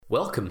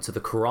Welcome to the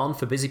Quran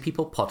for Busy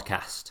People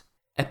podcast,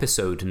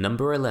 episode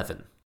number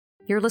 11.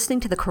 You're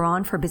listening to the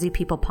Quran for Busy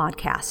People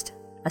podcast,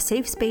 a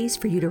safe space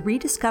for you to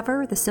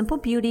rediscover the simple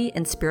beauty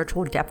and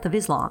spiritual depth of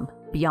Islam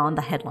beyond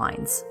the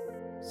headlines.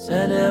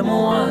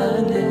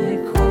 Assalamu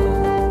alaikum.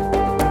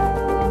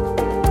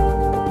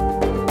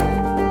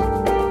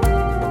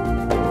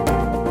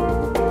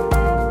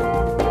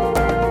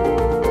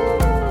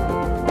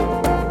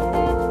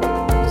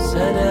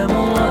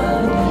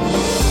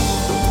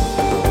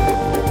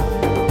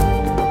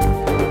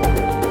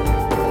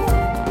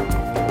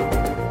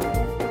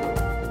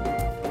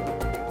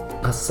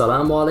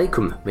 Assalamu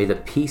alaikum. May the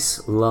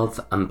peace, love,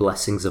 and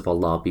blessings of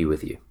Allah be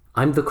with you.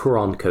 I'm the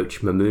Quran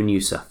coach Mamoon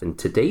Yousaf, and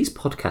today's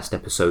podcast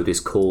episode is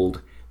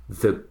called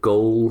The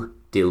Goal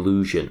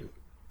Delusion.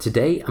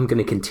 Today, I'm going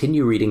to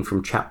continue reading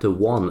from chapter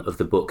 1 of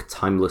the book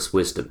Timeless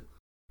Wisdom.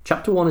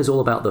 Chapter 1 is all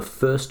about the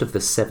first of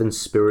the 7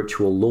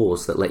 spiritual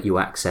laws that let you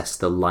access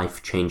the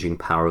life-changing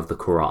power of the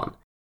Quran.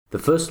 The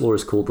first law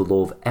is called the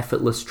law of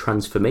effortless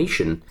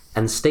transformation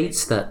and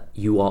states that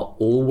you are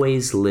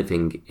always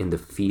living in the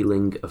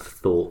feeling of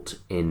thought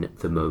in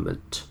the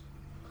moment.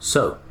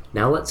 So,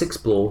 now let's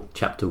explore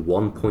chapter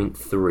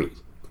 1.3,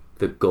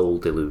 the Goal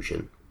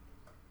Delusion.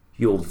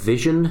 Your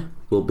vision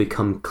will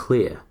become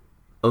clear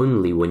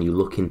only when you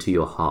look into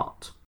your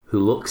heart. Who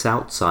looks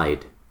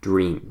outside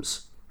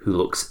dreams. Who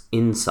looks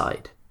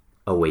inside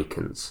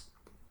awakens.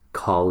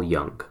 Carl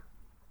Jung.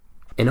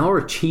 In our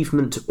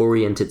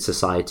achievement-oriented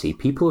society,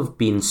 people have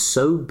been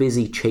so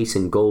busy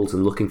chasing goals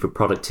and looking for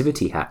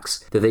productivity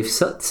hacks that they've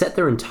set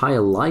their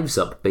entire lives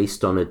up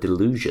based on a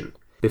delusion.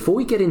 Before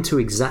we get into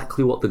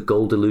exactly what the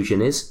goal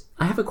delusion is,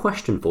 I have a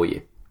question for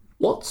you.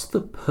 What's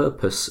the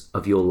purpose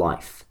of your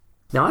life?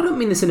 Now, I don't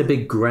mean this in a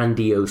big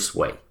grandiose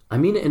way. I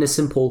mean it in a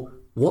simple,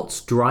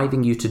 what's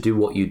driving you to do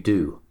what you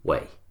do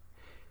way.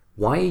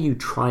 Why are you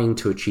trying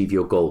to achieve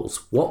your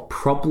goals? What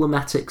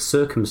problematic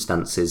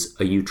circumstances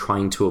are you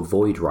trying to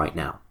avoid right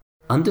now?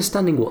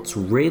 Understanding what's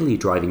really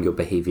driving your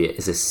behavior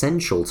is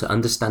essential to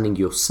understanding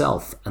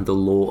yourself and the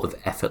law of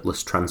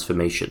effortless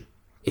transformation.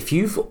 If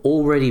you've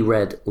already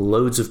read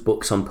loads of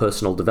books on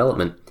personal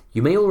development,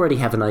 you may already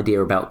have an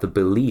idea about the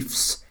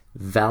beliefs,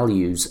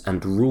 values,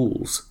 and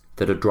rules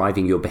that are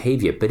driving your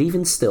behavior, but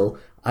even still,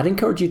 I'd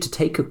encourage you to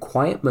take a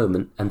quiet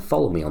moment and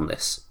follow me on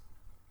this.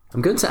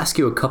 I'm going to ask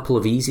you a couple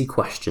of easy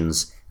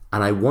questions,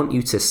 and I want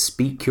you to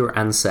speak your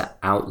answer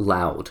out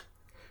loud.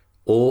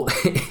 Or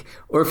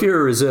if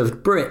you're a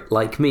reserved Brit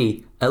like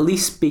me, at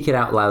least speak it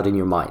out loud in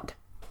your mind.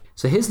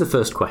 So here's the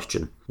first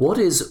question. What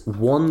is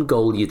one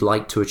goal you'd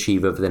like to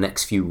achieve over the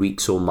next few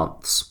weeks or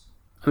months?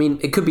 I mean,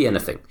 it could be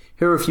anything.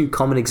 Here are a few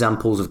common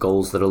examples of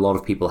goals that a lot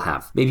of people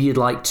have. Maybe you'd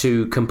like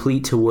to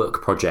complete a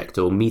work project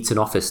or meet an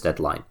office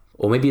deadline.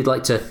 Or maybe you'd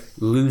like to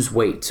lose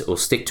weight or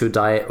stick to a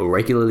diet or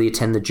regularly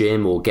attend the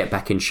gym or get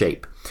back in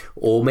shape.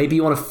 Or maybe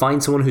you want to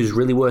find someone who's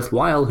really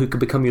worthwhile who could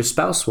become your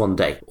spouse one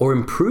day. Or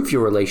improve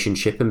your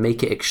relationship and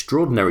make it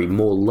extraordinary,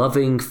 more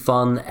loving,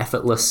 fun,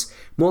 effortless,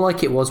 more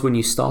like it was when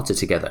you started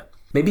together.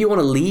 Maybe you want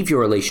to leave your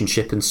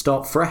relationship and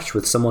start fresh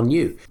with someone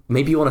new.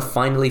 Maybe you want to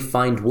finally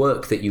find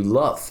work that you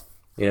love.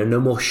 No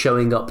more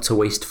showing up to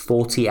waste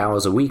 40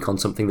 hours a week on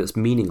something that's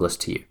meaningless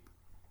to you.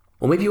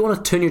 Or maybe you want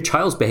to turn your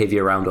child's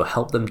behavior around or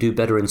help them do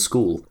better in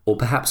school. Or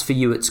perhaps for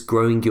you it's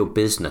growing your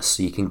business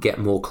so you can get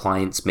more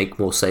clients, make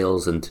more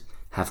sales, and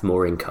have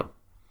more income.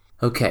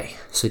 Okay,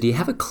 so do you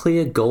have a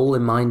clear goal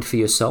in mind for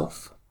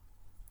yourself?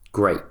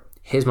 Great.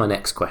 Here's my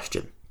next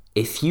question.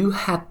 If you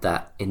had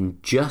that in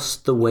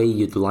just the way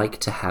you'd like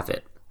to have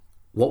it,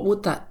 what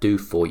would that do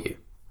for you?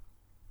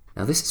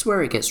 Now this is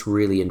where it gets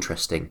really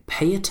interesting.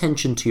 Pay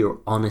attention to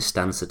your honest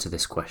answer to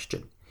this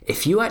question.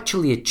 If you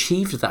actually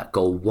achieved that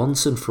goal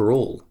once and for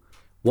all,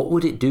 what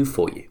would it do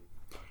for you?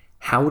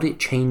 How would it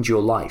change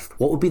your life?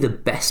 What would be the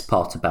best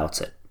part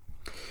about it?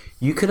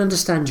 You can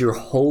understand your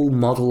whole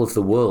model of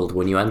the world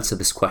when you answer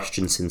this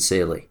question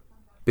sincerely.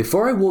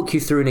 Before I walk you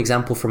through an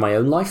example from my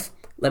own life,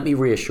 let me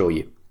reassure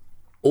you.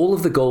 All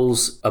of the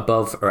goals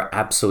above are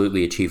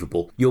absolutely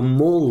achievable. You're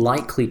more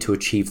likely to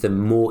achieve them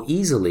more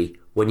easily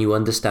when you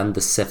understand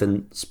the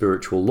 7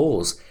 spiritual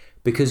laws,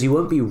 because you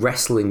won't be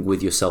wrestling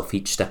with yourself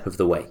each step of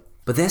the way.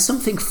 But there's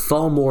something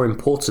far more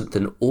important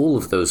than all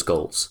of those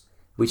goals,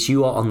 which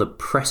you are on the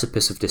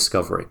precipice of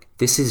discovering.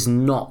 This is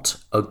not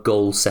a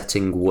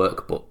goal-setting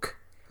workbook,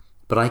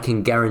 but I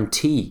can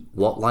guarantee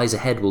what lies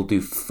ahead will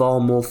do far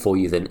more for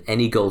you than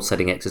any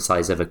goal-setting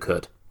exercise ever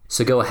could.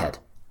 So go ahead,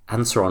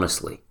 answer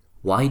honestly.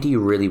 Why do you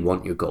really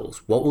want your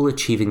goals? What will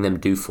achieving them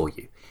do for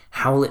you?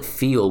 How will it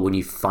feel when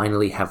you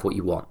finally have what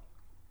you want?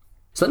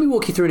 So let me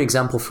walk you through an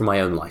example from my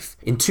own life.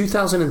 In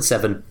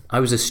 2007, I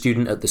was a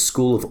student at the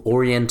School of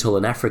Oriental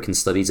and African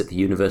Studies at the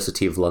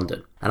University of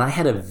London, and I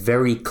had a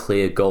very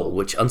clear goal,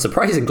 which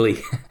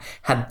unsurprisingly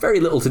had very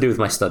little to do with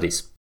my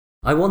studies.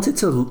 I wanted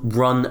to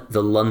run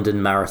the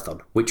London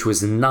Marathon, which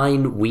was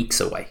 9 weeks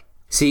away.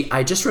 See,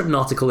 I just read an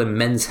article in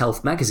Men's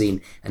Health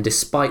magazine, and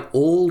despite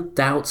all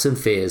doubts and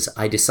fears,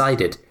 I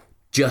decided,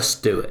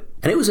 just do it.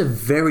 And it was a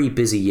very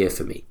busy year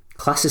for me.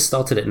 Classes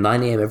started at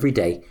 9 a.m. every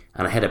day,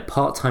 and I had a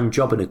part-time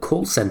job in a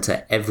call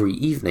center every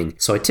evening,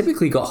 so I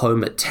typically got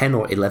home at 10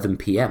 or 11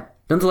 p.m.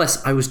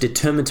 Nonetheless, I was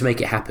determined to make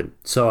it happen,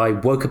 so I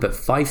woke up at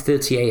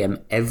 5:30 a.m.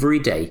 every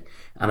day,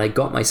 and I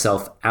got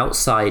myself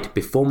outside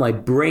before my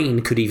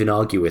brain could even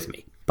argue with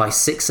me. By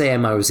 6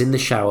 a.m. I was in the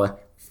shower,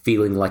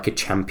 feeling like a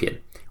champion,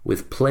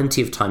 with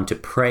plenty of time to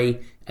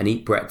pray and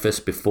eat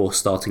breakfast before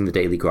starting the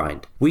daily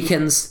grind.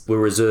 Weekends were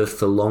reserved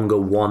for longer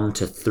 1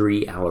 to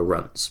 3 hour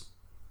runs.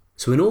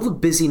 So in all the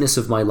busyness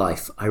of my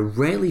life, I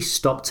rarely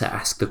stopped to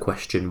ask the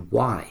question,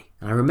 why?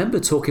 And I remember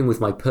talking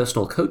with my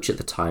personal coach at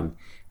the time,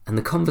 and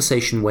the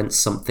conversation went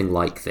something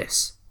like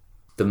this.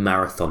 The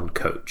marathon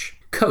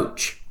coach.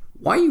 Coach,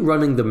 why are you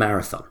running the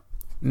marathon?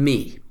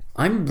 Me.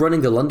 I'm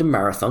running the London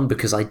Marathon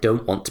because I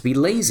don't want to be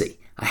lazy.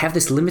 I have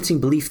this limiting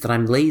belief that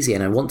I'm lazy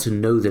and I want to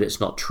know that it's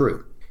not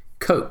true.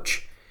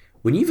 Coach,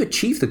 when you've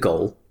achieved the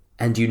goal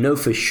and you know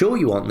for sure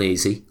you aren't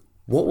lazy,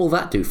 what will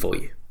that do for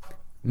you?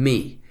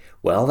 Me.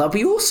 Well, that'll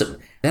be awesome.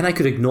 Then I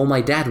could ignore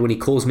my dad when he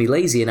calls me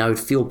lazy and I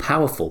would feel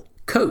powerful.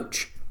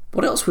 Coach,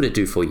 what else would it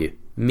do for you?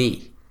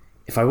 Me.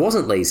 If I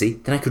wasn't lazy,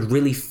 then I could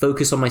really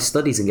focus on my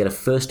studies and get a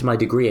first to my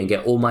degree and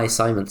get all my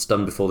assignments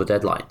done before the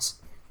deadlines.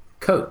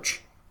 Coach,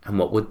 and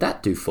what would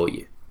that do for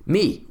you?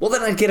 Me. Well,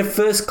 then I'd get a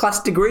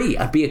first-class degree.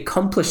 I'd be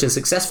accomplished and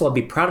successful. I'd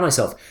be proud of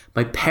myself.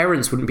 My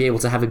parents wouldn't be able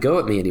to have a go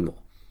at me anymore.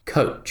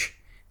 Coach,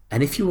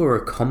 and if you were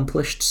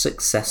accomplished,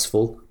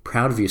 successful,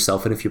 proud of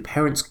yourself, and if your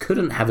parents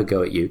couldn't have a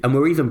go at you and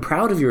were even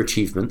proud of your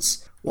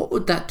achievements, what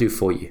would that do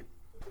for you?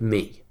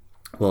 Me.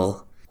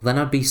 Well, then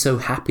I'd be so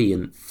happy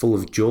and full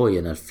of joy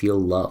and I'd feel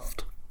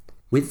loved.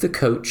 With the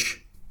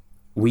coach,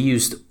 we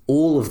used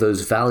all of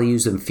those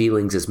values and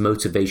feelings as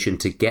motivation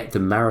to get the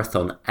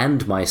marathon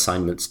and my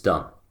assignments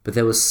done. But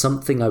there was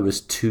something I was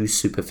too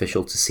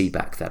superficial to see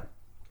back then.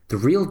 The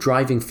real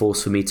driving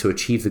force for me to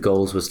achieve the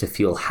goals was to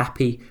feel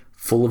happy,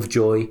 full of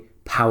joy,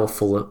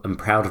 powerful, and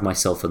proud of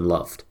myself and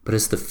loved. But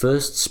as the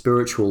first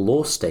spiritual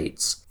law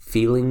states,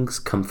 feelings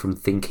come from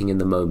thinking in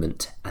the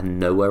moment and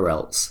nowhere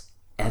else,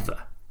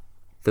 ever.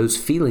 Those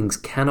feelings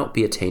cannot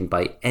be attained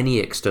by any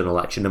external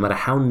action, no matter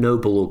how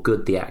noble or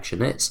good the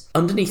action is.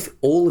 Underneath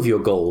all of your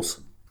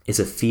goals is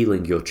a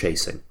feeling you're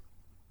chasing.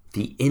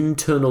 The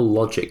internal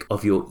logic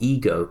of your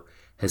ego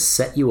has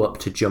set you up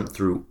to jump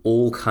through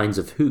all kinds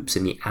of hoops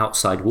in the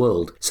outside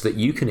world so that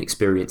you can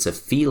experience a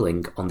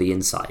feeling on the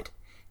inside.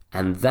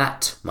 And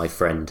that, my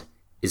friend,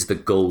 is the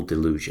goal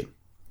delusion.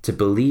 To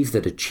believe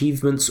that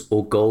achievements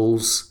or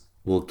goals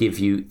will give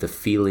you the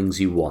feelings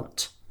you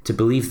want. To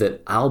believe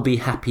that I'll be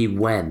happy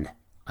when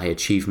I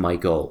achieve my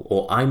goal,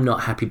 or I'm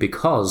not happy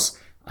because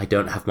I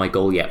don't have my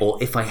goal yet, or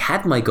if I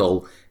had my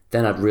goal,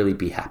 then I'd really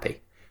be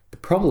happy. The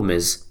problem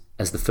is,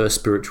 as the first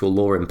spiritual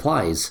law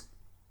implies,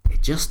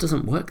 it just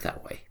doesn't work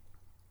that way.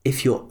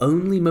 If your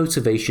only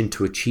motivation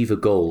to achieve a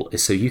goal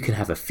is so you can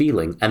have a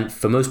feeling, and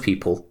for most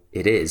people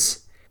it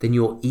is, then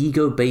your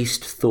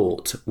ego-based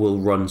thought will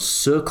run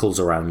circles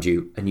around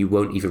you and you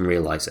won't even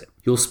realize it.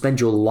 You'll spend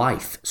your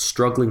life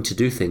struggling to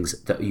do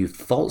things that you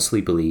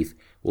falsely believe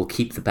will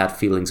keep the bad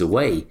feelings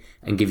away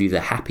and give you the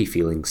happy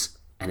feelings,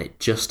 and it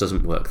just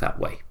doesn't work that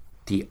way.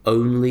 The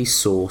only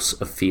source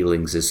of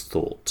feelings is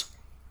thought.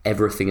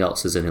 Everything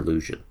else is an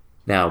illusion.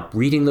 Now,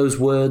 reading those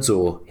words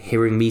or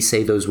hearing me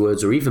say those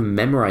words or even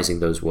memorizing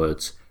those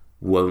words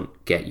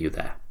won't get you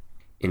there.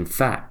 In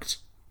fact,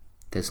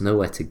 there's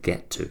nowhere to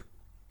get to.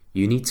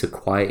 You need to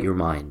quiet your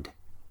mind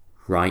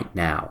right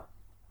now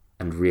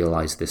and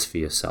realize this for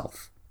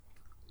yourself.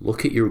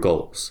 Look at your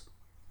goals.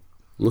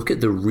 Look at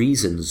the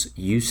reasons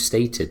you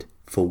stated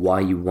for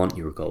why you want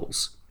your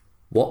goals.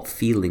 What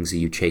feelings are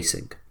you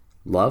chasing?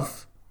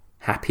 Love?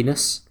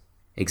 Happiness?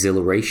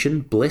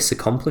 Exhilaration? Bliss?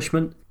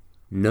 Accomplishment?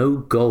 No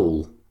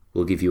goal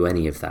will give you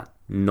any of that.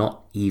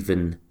 Not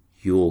even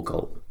your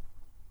goal.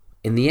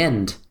 In the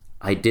end,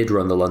 I did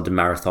run the London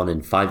Marathon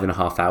in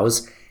 5.5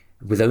 hours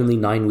with only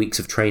 9 weeks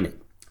of training.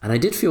 And I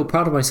did feel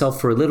proud of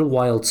myself for a little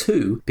while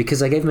too,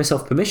 because I gave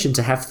myself permission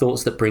to have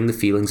thoughts that bring the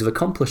feelings of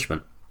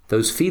accomplishment.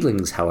 Those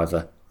feelings,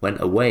 however, went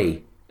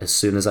away as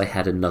soon as I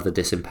had another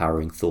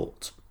disempowering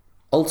thought.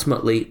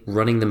 Ultimately,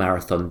 running the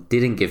marathon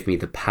didn't give me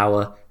the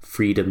power,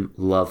 freedom,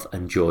 love,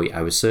 and joy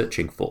I was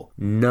searching for.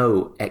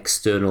 No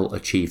external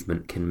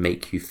achievement can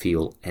make you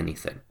feel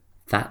anything.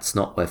 That's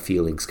not where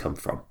feelings come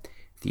from.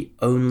 The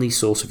only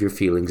source of your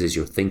feelings is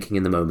your thinking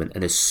in the moment,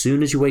 and as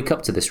soon as you wake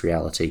up to this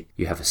reality,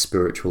 you have a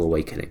spiritual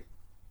awakening.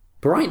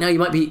 But right now you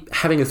might be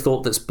having a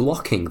thought that's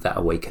blocking that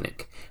awakening.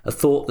 A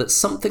thought that's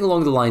something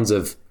along the lines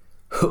of,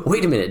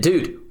 wait a minute,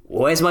 dude,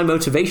 where's my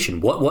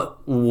motivation?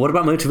 What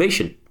about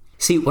motivation?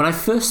 See, when I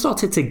first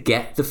started to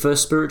get the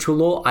first spiritual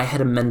law, I had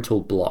a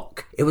mental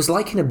block. It was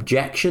like an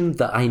objection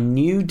that I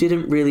knew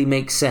didn't really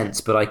make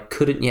sense, but I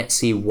couldn't yet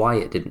see why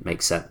it didn't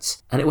make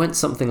sense. And it went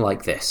something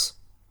like this.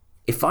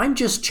 If I'm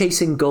just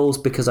chasing goals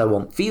because I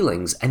want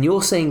feelings, and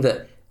you're saying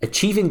that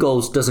achieving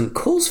goals doesn't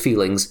cause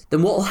feelings,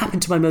 then what will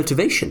happen to my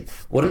motivation?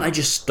 Wouldn't I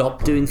just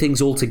stop doing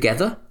things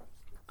altogether?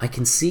 I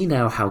can see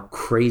now how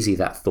crazy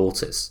that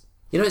thought is.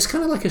 You know, it's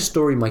kind of like a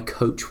story my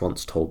coach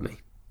once told me.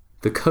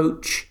 The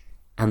coach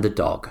and the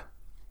dog.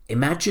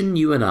 Imagine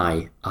you and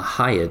I are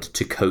hired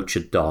to coach a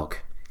dog,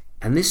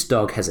 and this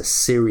dog has a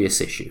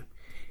serious issue.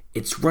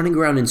 It's running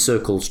around in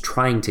circles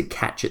trying to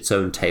catch its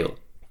own tail,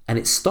 and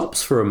it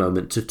stops for a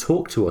moment to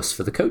talk to us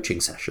for the coaching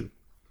session.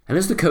 And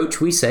as the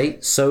coach, we say,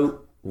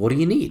 "So, what do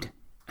you need?"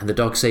 And the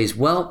dog says,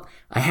 "Well,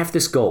 I have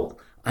this goal.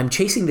 I'm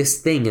chasing this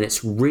thing and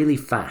it's really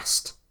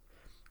fast.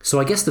 So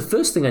I guess the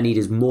first thing I need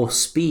is more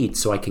speed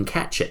so I can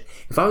catch it.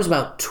 If I was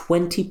about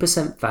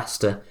 20%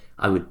 faster,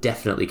 I would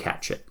definitely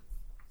catch it."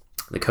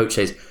 The coach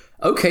says,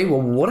 "Okay,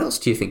 well, what else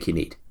do you think you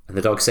need?" And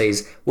the dog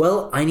says,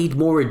 "Well, I need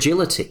more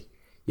agility.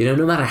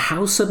 No matter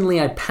how suddenly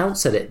I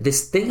pounce at it,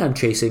 this thing I'm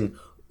chasing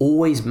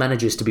always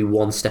manages to be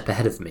one step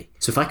ahead of me.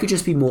 So if I could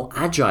just be more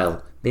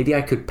agile, maybe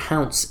I could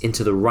pounce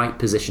into the right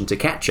position to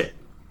catch it."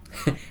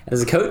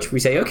 As a coach, we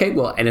say, "Okay,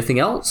 well, anything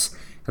else?"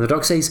 And the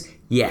dog says,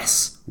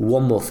 "Yes,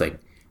 one more thing.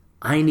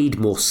 I need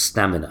more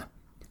stamina.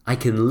 I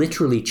can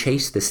literally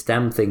chase this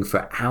damn thing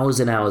for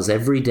hours and hours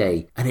every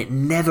day, and it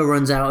never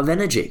runs out of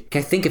energy.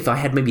 I think if I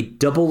had maybe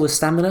double the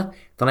stamina,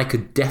 then I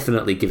could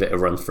definitely give it a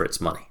run for its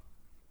money."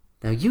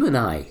 Now, you and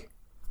I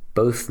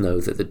both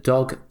know that the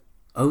dog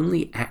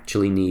only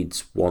actually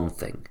needs one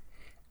thing,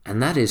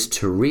 and that is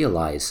to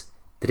realize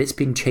that it's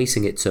been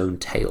chasing its own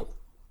tail.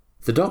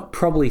 The dog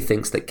probably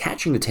thinks that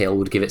catching the tail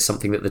would give it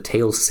something that the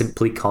tail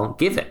simply can't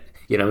give it.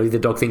 The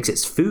dog thinks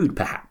it's food,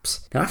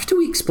 perhaps. Now, after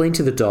we explain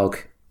to the dog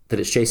that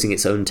it's chasing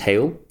its own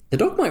tail, the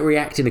dog might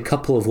react in a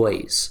couple of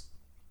ways.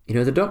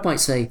 The dog might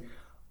say,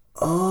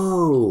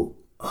 Oh,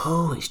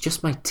 it's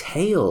just my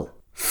tail.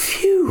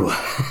 Phew.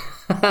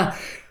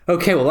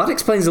 Okay, well, that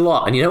explains a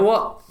lot. And you know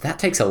what? That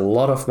takes a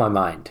lot off my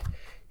mind.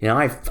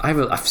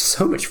 I've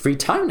so much free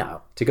time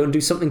now to go and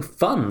do something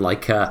fun,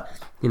 like,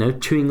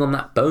 chewing on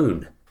that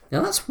bone.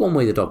 Now, that's one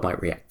way the dog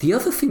might react. The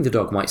other thing the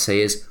dog might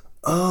say is,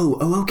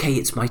 okay,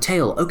 it's my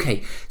tail.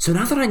 Okay, so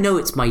now that I know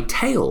it's my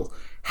tail,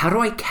 how do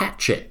I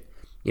catch it?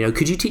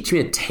 Could you teach me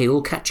a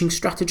tail catching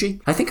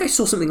strategy? I think I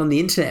saw something on the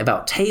internet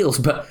about tails,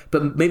 but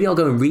maybe I'll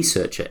go and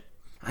research it.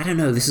 I don't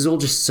know, this is all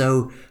just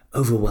so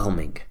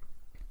overwhelming.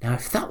 Now,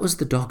 if that was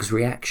the dog's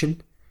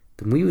reaction,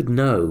 then we would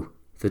know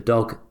the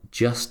dog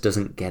just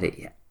doesn't get it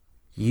yet.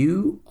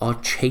 You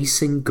are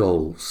chasing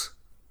goals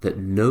that,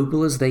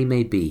 noble as they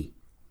may be,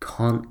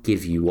 can't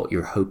give you what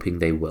you're hoping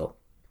they will.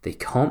 They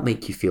can't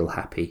make you feel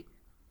happy,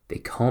 they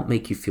can't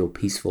make you feel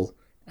peaceful,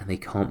 and they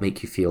can't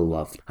make you feel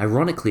loved.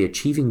 Ironically,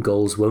 achieving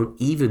goals won't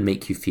even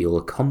make you feel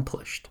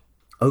accomplished.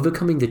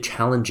 Overcoming the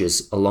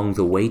challenges along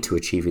the way to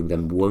achieving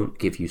them won't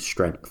give you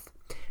strength.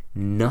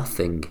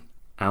 Nothing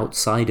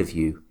outside of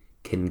you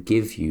can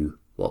give you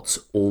what's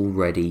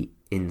already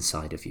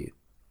inside of you.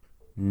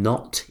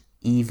 Not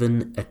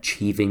even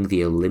achieving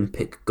the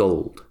Olympic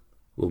gold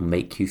will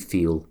make you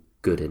feel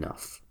good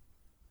enough.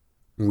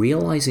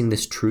 Realizing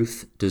this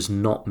truth does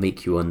not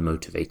make you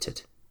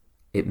unmotivated.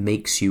 It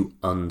makes you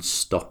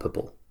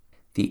unstoppable.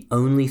 The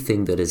only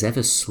thing that has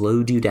ever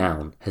slowed you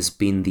down has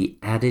been the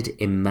added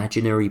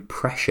imaginary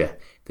pressure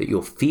that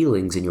your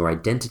feelings and your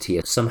identity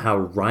are somehow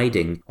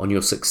riding on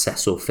your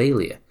success or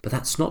failure. But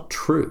that's not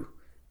true,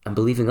 and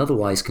believing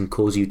otherwise can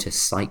cause you to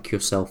psych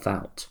yourself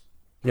out.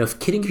 If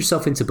kidding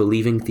yourself into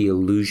believing the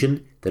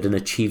illusion that an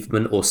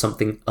achievement or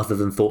something other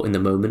than thought in the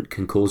moment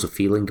can cause a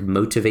feeling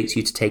motivates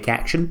you to take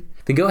action,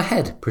 then go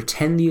ahead,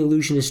 pretend the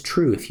illusion is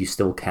true if you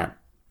still can.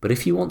 But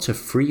if you want to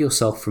free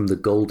yourself from the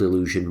goal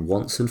delusion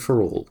once and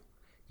for all,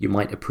 you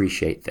might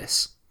appreciate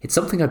this. It's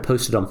something I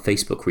posted on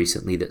Facebook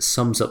recently that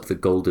sums up the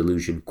goal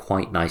delusion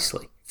quite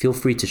nicely. Feel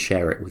free to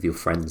share it with your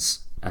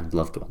friends and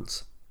loved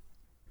ones.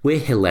 We're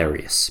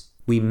hilarious.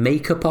 We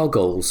make up our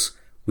goals,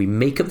 we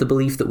make up the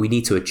belief that we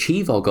need to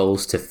achieve our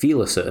goals to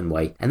feel a certain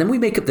way, and then we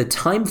make up the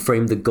time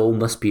frame the goal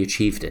must be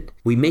achieved in.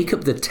 We make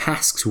up the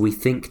tasks we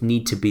think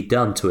need to be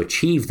done to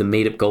achieve the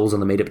made-up goals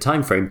on the made-up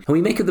time frame, and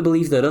we make up the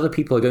belief that other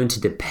people are going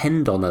to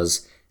depend on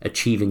us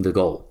achieving the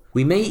goal.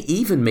 We may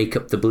even make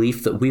up the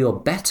belief that we are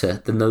better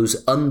than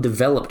those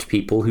undeveloped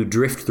people who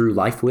drift through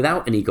life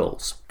without any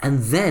goals.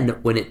 And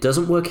then, when it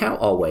doesn't work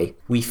out our way,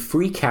 we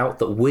freak out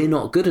that we're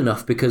not good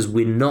enough because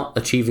we're not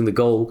achieving the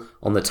goal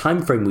on the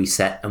time frame we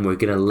set, and we're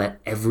going to let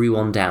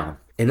everyone down.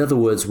 In other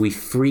words, we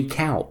freak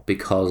out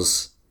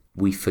because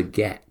we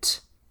forget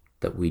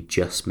that we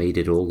just made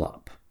it all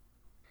up.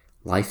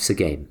 Life's a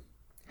game.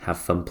 Have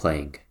fun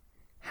playing.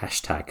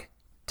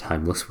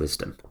 #timeless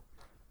wisdom.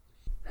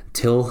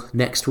 Until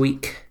next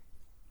week,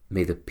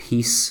 may the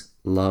peace,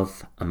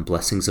 love, and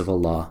blessings of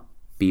Allah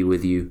be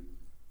with you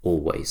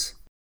always.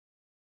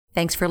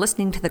 Thanks for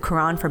listening to the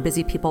Quran for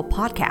Busy People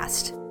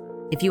podcast.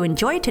 If you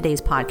enjoyed today's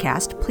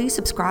podcast, please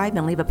subscribe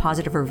and leave a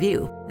positive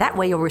review. That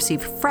way you'll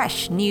receive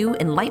fresh, new,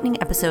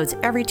 enlightening episodes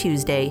every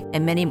Tuesday,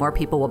 and many more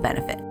people will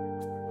benefit.